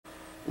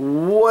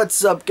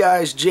What's up,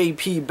 guys?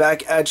 JP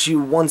back at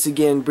you once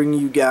again, bringing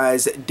you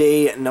guys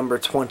day number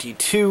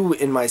 22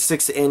 in my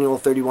 6th annual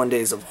 31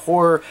 Days of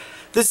Horror.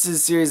 This is a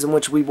series in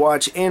which we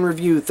watch and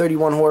review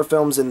 31 horror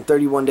films in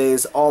 31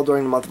 days, all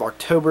during the month of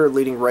October,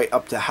 leading right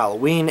up to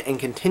Halloween. And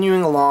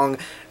continuing along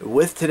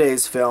with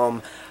today's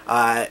film,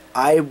 I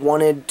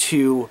wanted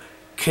to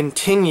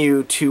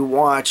continue to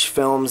watch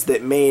films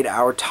that made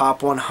our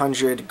top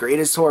 100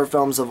 greatest horror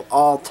films of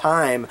all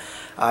time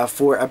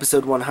for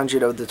episode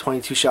 100 of the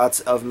 22 Shots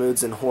of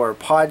Moods and Horror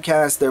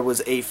podcast. There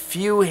was a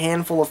few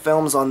handful of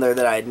films on there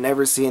that I had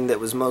never seen that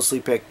was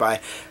mostly picked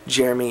by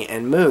Jeremy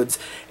and Moods,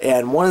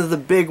 and one of the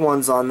big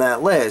ones on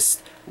that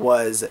list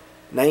was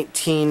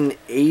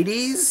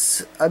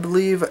 1980s, I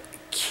believe,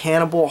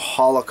 Cannibal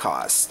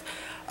Holocaust.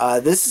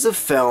 This is a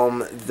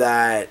film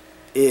that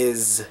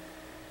is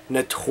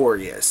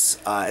notorious.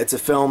 It's a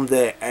film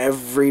that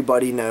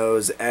everybody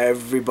knows,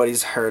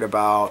 everybody's heard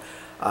about.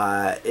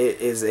 It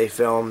is a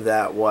film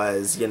that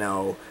was,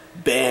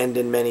 banned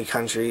in many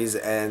countries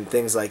and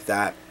things like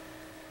that.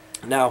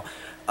 Now,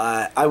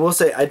 I will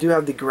say I do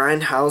have the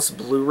Grindhouse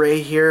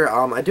Blu-ray here.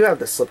 I do have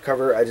the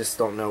slipcover, I just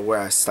don't know where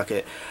I stuck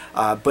it.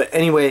 But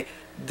anyway,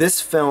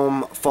 this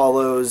film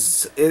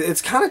follows,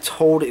 it's kind of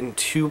told in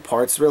two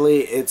parts,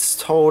 really. It's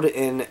told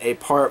in a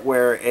part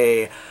where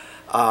a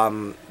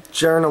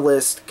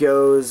journalist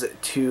goes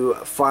to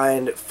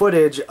find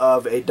footage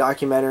of a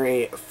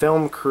documentary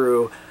film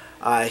crew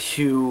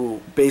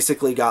who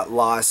basically got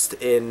lost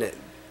in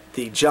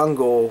the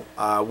jungle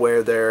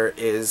where there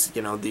is,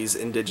 these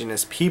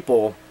indigenous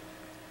people,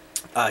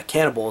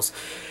 cannibals,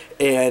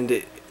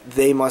 and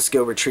they must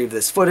go retrieve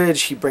this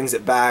footage. He brings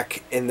it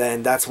back, and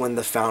then that's when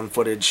the found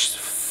footage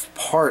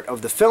part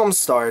of the film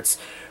starts,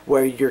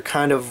 where you're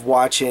kind of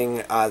watching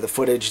the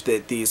footage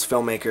that these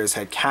filmmakers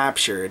had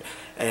captured,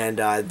 and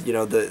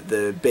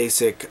the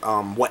basic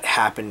what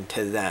happened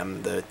to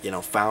them, the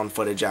found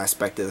footage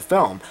aspect of the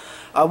film,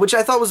 which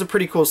I thought was a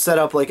pretty cool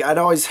setup. Like, I'd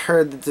always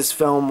heard that this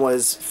film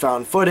was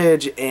found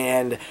footage,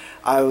 and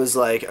I was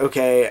like,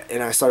 okay,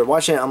 and I started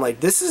watching it. I'm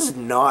like, this is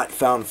not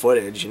found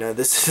footage,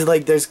 this is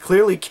like, there's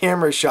clearly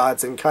camera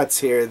shots and cuts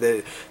here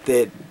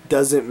that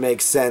doesn't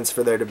make sense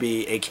for there to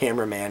be a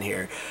cameraman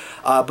here,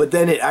 but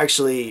then it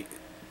actually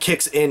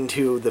kicks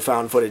into the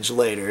found footage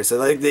later. So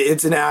like,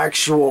 it's an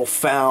actual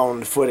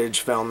found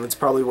footage film. That's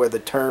probably where the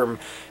term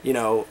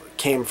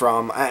came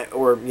from,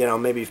 or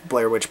maybe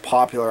Blair Witch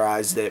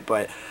popularized it,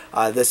 but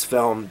this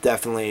film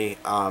definitely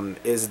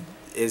is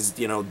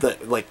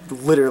like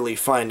literally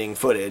finding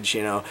footage,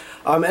 and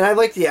I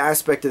like the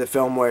aspect of the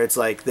film where it's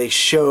like they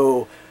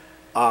show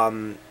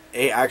a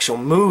actual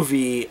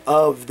movie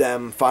of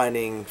them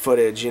finding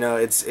footage.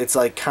 It's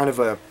like kind of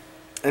a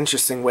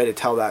interesting way to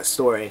tell that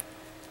story.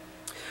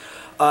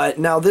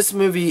 Now, this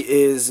movie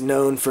is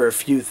known for a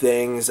few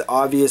things.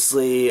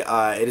 Obviously,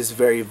 it is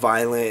very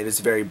violent, it is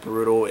very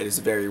brutal, it is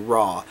very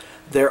raw.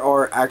 There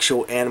are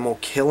actual animal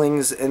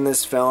killings in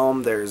this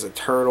film. There's a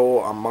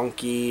turtle, a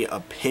monkey, a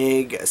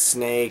pig, a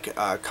snake,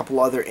 a couple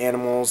other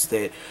animals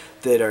that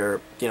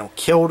are,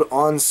 killed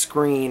on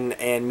screen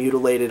and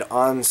mutilated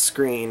on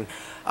screen.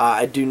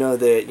 I do know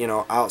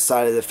that,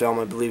 outside of the film,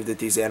 I believe that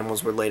these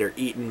animals were later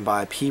eaten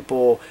by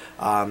people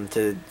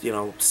to,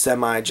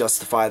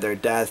 semi-justify their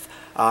death.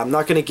 I'm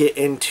not going to get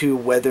into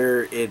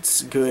whether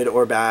it's good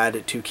or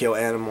bad to kill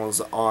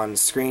animals on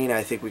screen.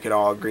 I think we could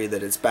all agree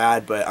that it's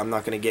bad, but I'm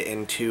not going to get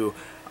into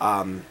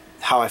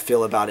how I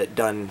feel about it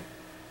done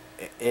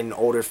in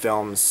older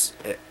films,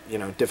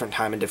 different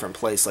time and different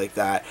place like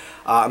that.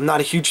 I'm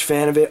not a huge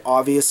fan of it,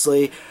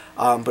 obviously,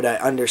 but I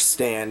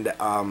understand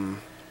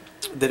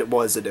that it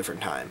was a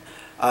different time.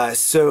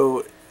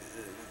 So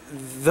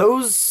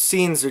those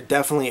scenes are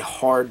definitely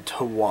hard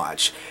to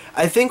watch.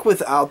 I think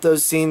without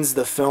those scenes,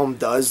 the film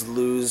does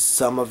lose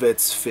some of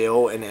its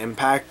feel and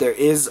impact. There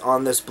is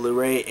on this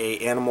Blu-ray a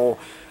animal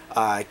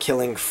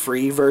killing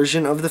free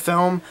version of the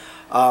film,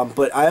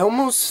 but I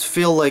almost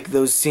feel like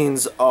those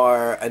scenes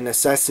are a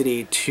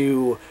necessity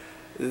to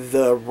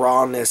the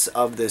rawness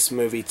of this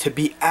movie to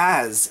be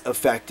as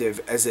effective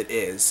as it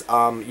is.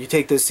 You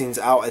take those scenes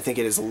out, I think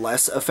it is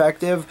less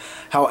effective.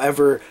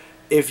 However,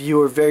 if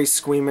you are very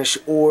squeamish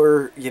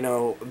or,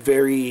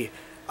 very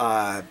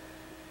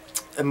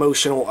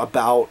emotional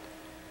about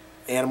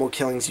animal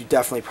killings, you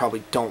definitely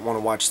probably don't want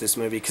to watch this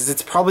movie, because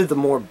it's probably the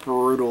more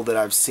brutal that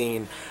I've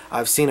seen.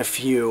 I've seen a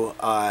few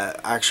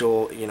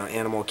actual,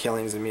 animal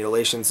killings and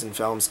mutilations in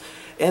films,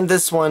 and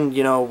this one,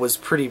 was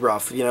pretty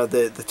rough.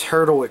 The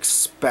turtle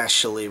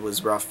especially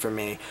was rough for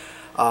me.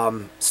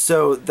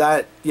 So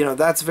that,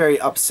 that's very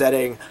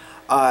upsetting.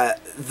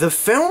 The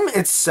film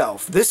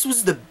itself, this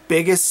was the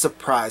biggest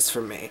surprise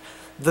for me.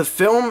 The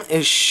film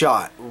is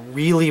shot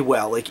really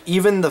well. Like,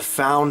 even the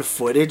found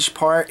footage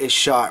part is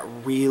shot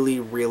really,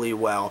 really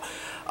well.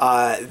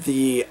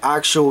 The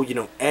actual,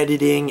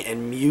 editing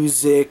and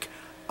music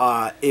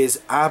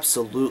is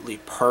absolutely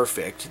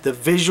perfect. The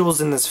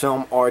visuals in this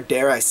film are,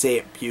 dare I say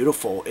it,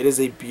 beautiful. It is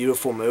a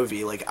beautiful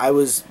movie. Like, I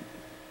was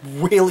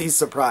really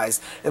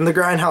surprised. And the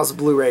Grindhouse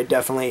Blu-ray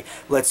definitely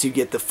lets you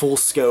get the full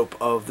scope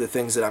of the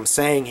things that I'm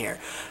saying here.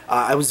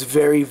 I was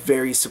very,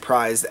 very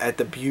surprised at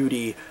the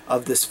beauty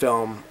of this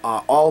film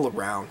all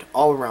around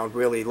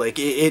really. Like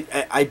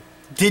I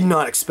did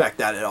not expect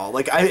that at all.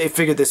 Like I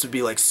figured this would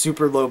be like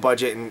super low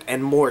budget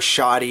and more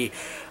shoddy,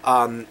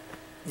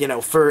 you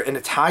know, for an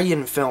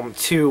Italian film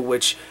too,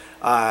 which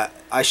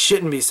I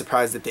shouldn't be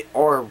surprised that they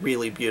are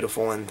really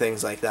beautiful and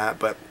things like that,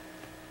 but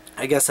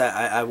I guess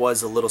I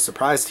was a little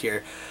surprised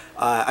here.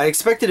 I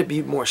expected it to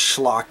be more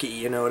schlocky,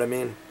 you know what I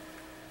mean?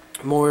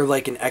 More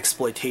like an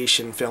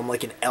exploitation film,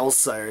 like an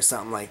Elsa or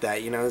something like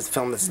that, you know? It's a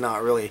film that's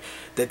not really,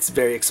 that's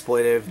very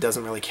exploitive,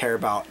 doesn't really care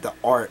about the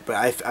art, but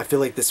I feel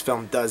like this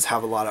film does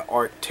have a lot of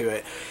art to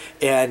it.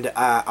 And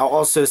I'll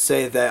also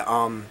say that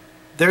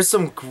there's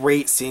some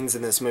great scenes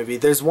in this movie.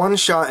 There's one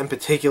shot in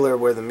particular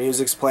where the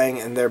music's playing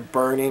and they're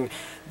burning,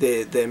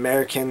 the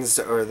Americans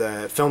or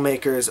the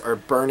filmmakers are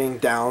burning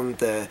down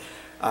the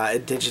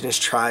indigenous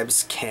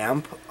tribes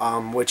camp,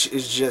 which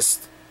is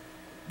just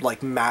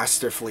like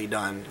masterfully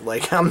done.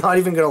 Like, I'm not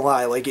even gonna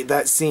lie, like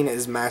that scene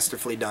is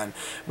masterfully done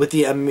with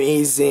the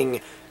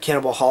amazing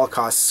Cannibal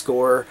Holocaust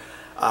score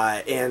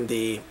and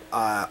the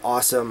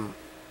awesome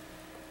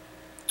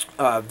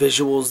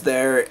visuals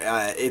there.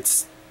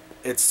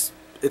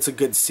 It's a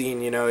good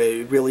scene, you know.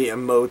 It really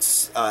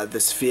emotes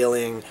this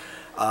feeling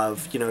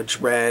of, you know,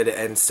 dread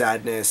and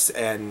sadness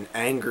and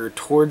anger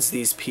towards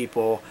these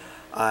people,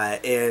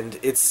 and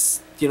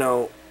it's, you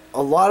know,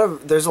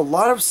 there's a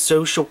lot of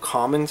social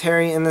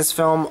commentary in this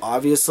film.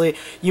 Obviously,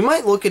 you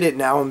might look at it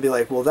now and be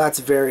like, well, that's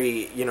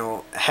very, you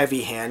know,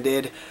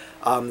 heavy-handed,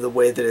 the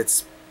way that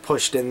it's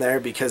pushed in there,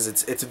 because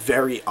it's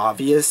very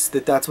obvious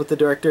that that's what the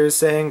director is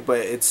saying, but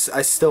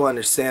I still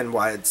understand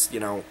why it's, you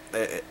know,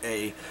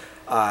 a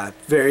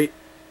very,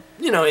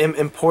 you know,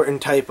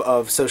 important type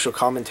of social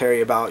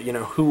commentary about, you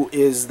know, who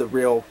is the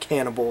real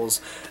cannibals.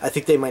 I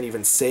think they might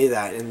even say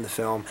that in the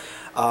film.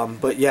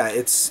 But yeah,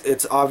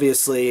 it's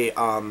obviously,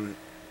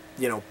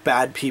 you know,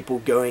 bad people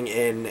going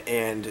in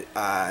and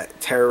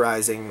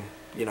terrorizing,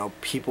 you know,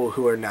 people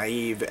who are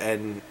naive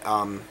and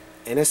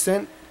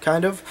innocent,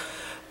 kind of.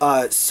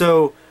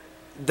 So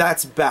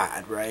that's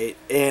bad, right?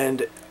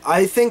 And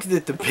I think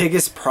that the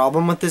biggest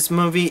problem with this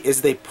movie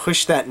is they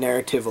push that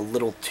narrative a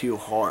little too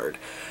hard.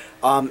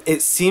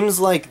 It seems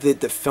like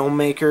that the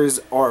filmmakers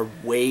are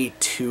way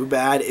too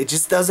bad. It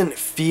just doesn't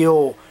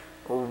feel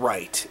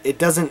right. It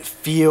doesn't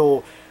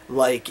feel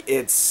like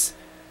it's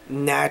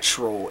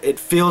natural. It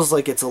feels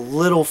like it's a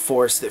little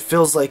forced. It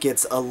feels like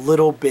it's a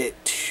little bit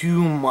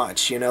too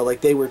much, you know,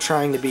 like they were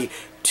trying to be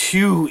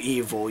too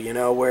evil, you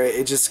know, where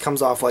it just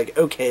comes off like,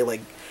 okay, like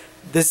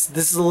this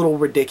is a little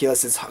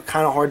ridiculous. It's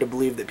kind of hard to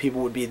believe that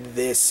people would be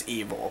this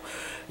evil,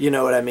 you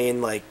know what I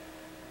mean? Like,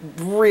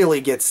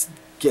 really gets,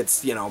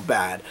 you know,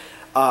 bad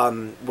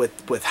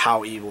with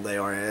how evil they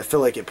are, and I feel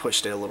like it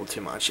pushed it a little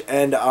too much.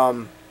 And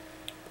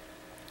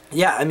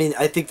yeah, I mean,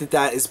 I think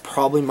that is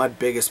probably my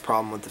biggest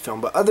problem with the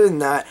film, but other than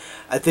that,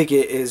 I think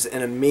it is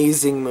an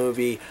amazing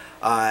movie,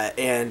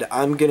 and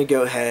I'm gonna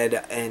go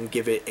ahead and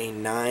give it a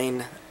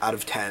 9 out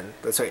of 10.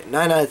 That's right,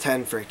 9 out of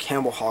 10 for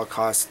Cannibal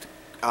Holocaust.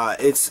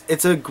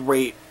 It's a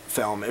great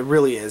film, it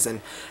really is,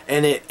 and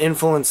it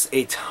influenced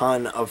a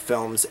ton of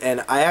films,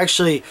 and I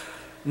actually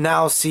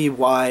now see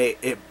why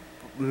it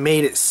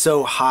made it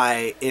so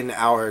high in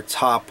our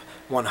top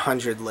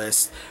 100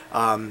 list,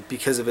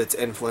 because of its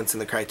influence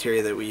and the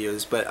criteria that we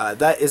use. But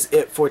that is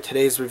it for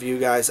today's review,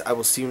 guys. I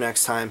will see you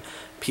next time.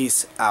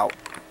 Peace out.